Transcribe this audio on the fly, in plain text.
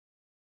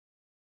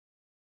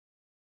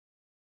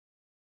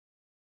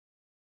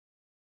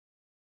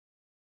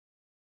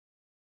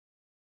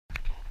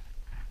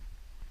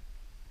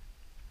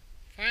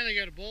Finally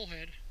got a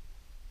bullhead.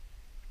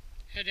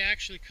 Had to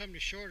actually come to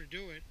shore to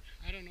do it.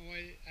 I don't know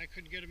why I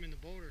couldn't get him in the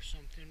boat or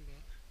something,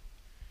 but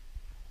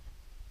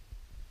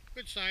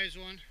good size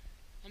one.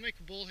 I'll make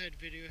a bullhead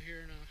video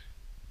here in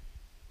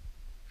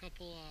a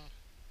couple,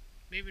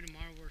 maybe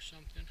tomorrow or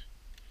something.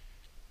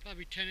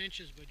 Probably 10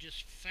 inches, but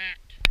just fat.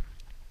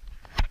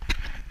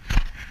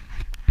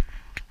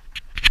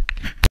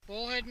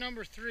 Bullhead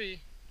number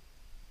 3.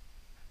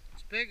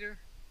 It's bigger.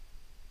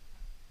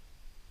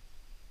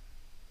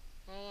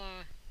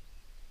 I'll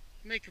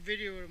make a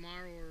video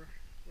tomorrow or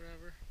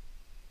whatever.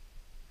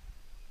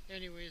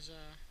 Anyways,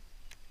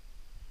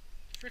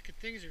 frickin'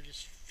 things are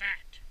just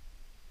fat.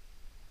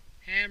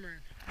 Hammering.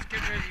 It's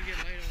getting ready to get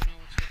light out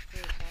now. It's like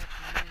 4 o'clock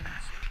in the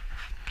morning. So.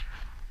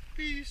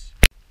 Peace.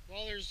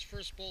 Well, there's the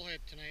first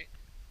bullhead tonight.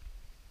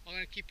 I'm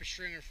gonna keep a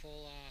stringer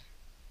full.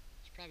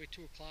 It's probably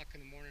 2 o'clock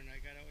in the morning. I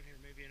got out here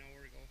maybe an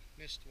hour ago.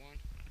 Missed one.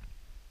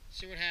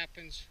 See what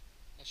happens.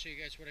 I'll show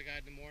you guys what I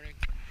got in the morning.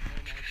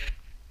 Let them all go.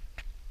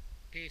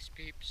 Peace,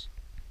 peeps.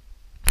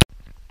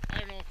 I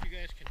don't know if you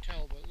guys can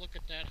tell, but look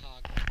at that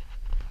hog.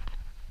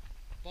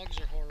 Bugs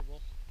are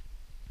horrible.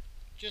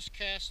 Just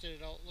casted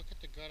it out. Look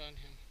at the gut on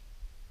him.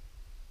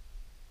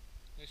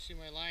 I see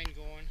my line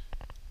going.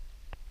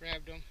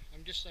 Grabbed him.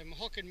 I'm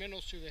hooking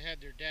minnows through the head.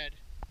 They're dead.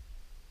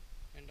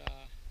 And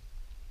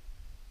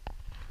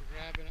we're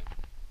grabbing it.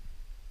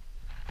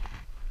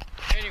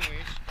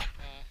 Anyways,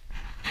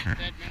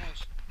 dead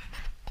minnows.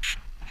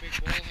 Big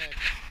bullhead.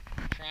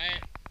 Try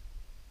it.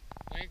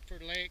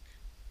 Langford Lake.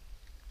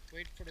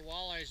 Wait for the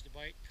walleyes to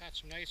bite. Caught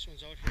some nice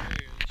ones out here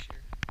earlier this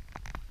year.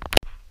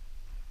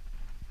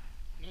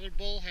 Another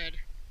bullhead.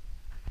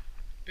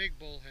 Big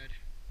bullhead.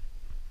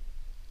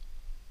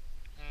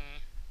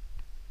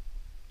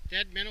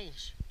 Dead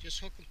minnows. Just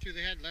hook them through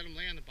the head, let them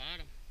lay on the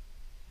bottom.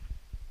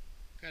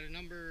 Got a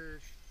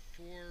number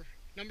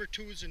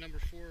 2s and number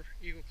 4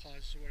 eagle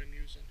claws is what I'm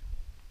using.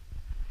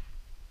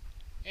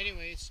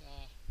 Anyways,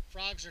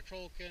 frogs are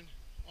croaking,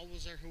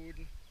 owls are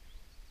hooting.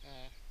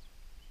 I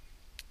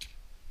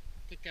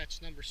think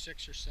that's number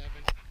 6 or 7.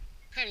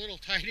 Caught a little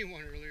tiny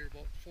one earlier,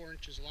 about 4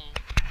 inches long.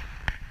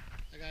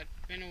 I got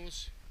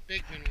minnows,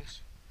 big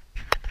minnows.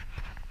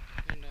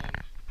 And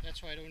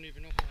that's why I don't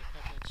even know how I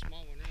caught that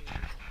small one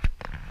earlier.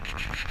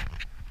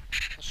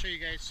 I'll show you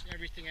guys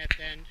everything at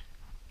the end.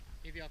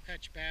 Maybe I'll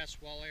catch bass,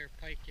 walleye, or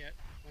pike yet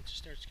once it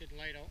starts getting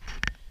light out.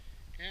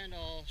 And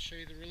I'll show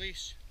you the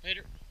release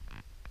later.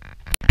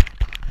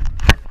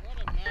 What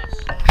a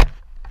mess.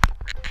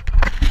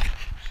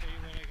 Show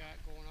you what I got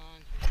going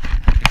on here.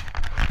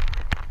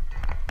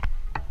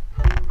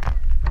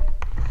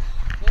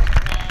 Both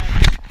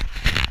rods.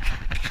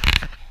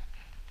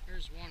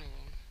 There's one of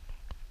them.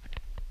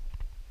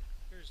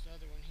 There's the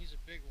other one. He's a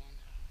big one.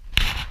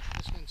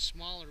 This one's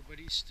smaller, but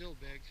he's still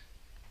big.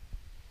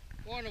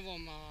 One of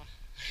them,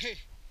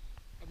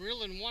 I'm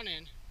reeling one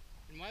in,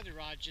 and my other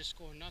rod's just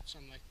going nuts.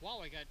 I'm like,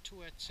 wow, I got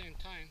 2 at the same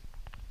time.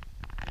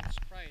 That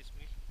surprised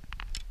me.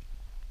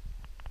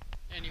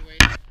 Anyway,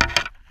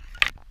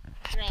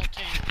 they're all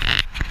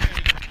tangled.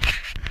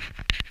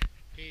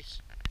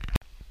 Peace.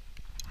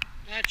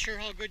 Not sure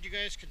how good you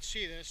guys can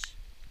see this.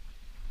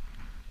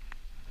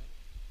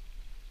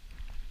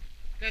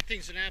 That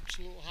thing's an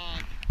absolute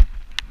hog.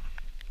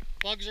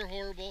 Bugs are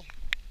horrible,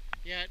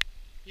 yet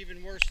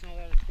even worse now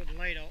that it's getting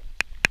light out.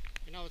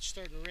 And now it's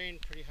starting to rain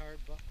pretty hard,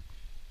 but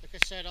like I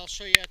said, I'll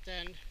show you at the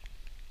end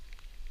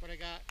what I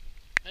got.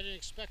 I didn't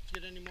expect to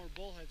get any more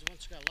bullheads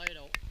once it got light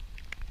out.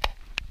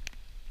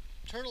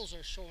 Turtles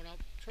are showing up.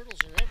 Turtles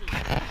are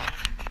everywhere now.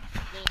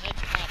 Little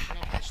heads popping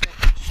up and stuff,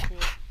 which is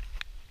cool.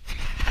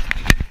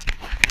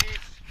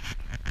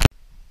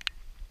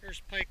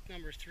 Here's pike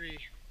number 3.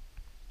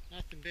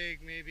 Nothing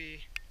big,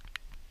 maybe,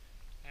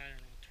 I don't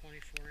know,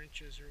 24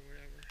 inches or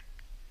whatever.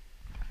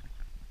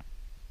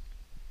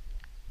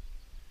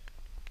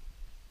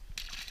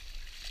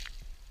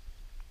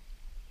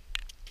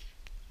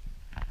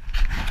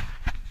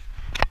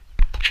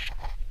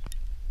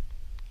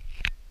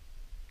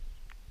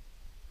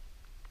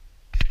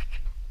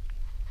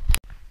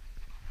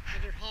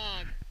 Another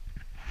hog.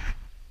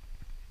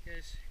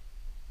 Guys,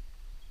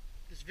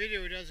 this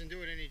video doesn't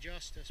do it any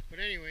justice, but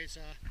anyways,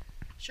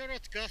 shout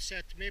out to Gus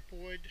at the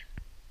Maplewood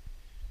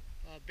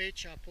bait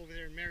shop over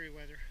there in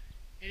Merriweather.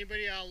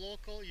 Anybody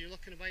local, you're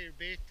looking to buy your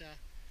bait,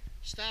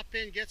 stop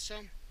in, get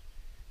some.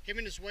 Him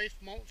and his wife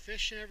mount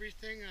fish and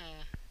everything.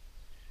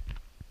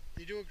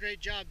 They do a great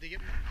job. They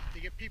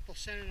get people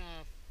sending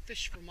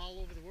fish from all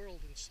over the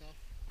world and stuff.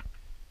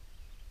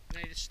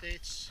 United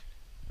States,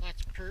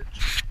 lots of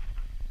perch.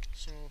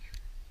 So,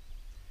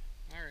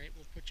 alright,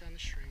 we'll put you on the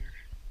stringer.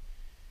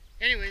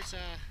 Anyways,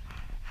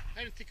 I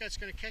didn't think I was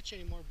going to catch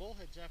any more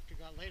bullheads after it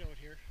got light out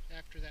here,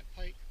 after that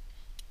pike.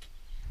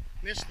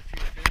 Missed a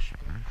few fish,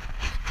 but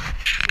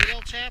see what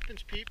else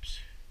happens, peeps.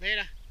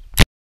 Later.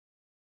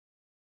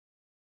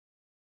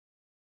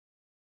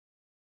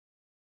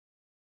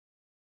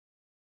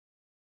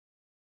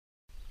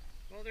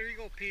 Well, there you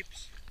go,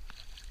 peeps.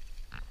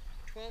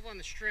 12 on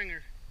the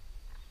stringer.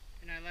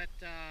 and I let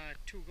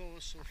 2 go,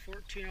 so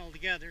 14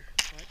 altogether.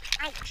 But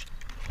ouch!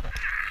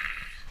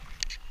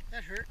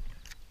 That hurt.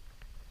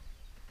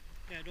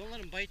 Yeah, don't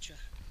let them bite you.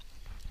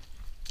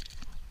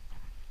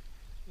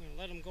 I'm gonna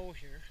let them go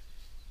here.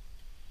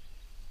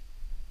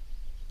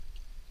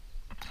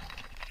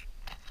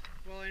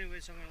 Well,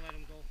 anyways, I'm gonna let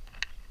them go.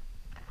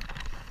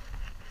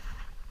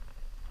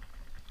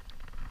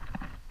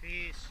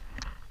 Peace.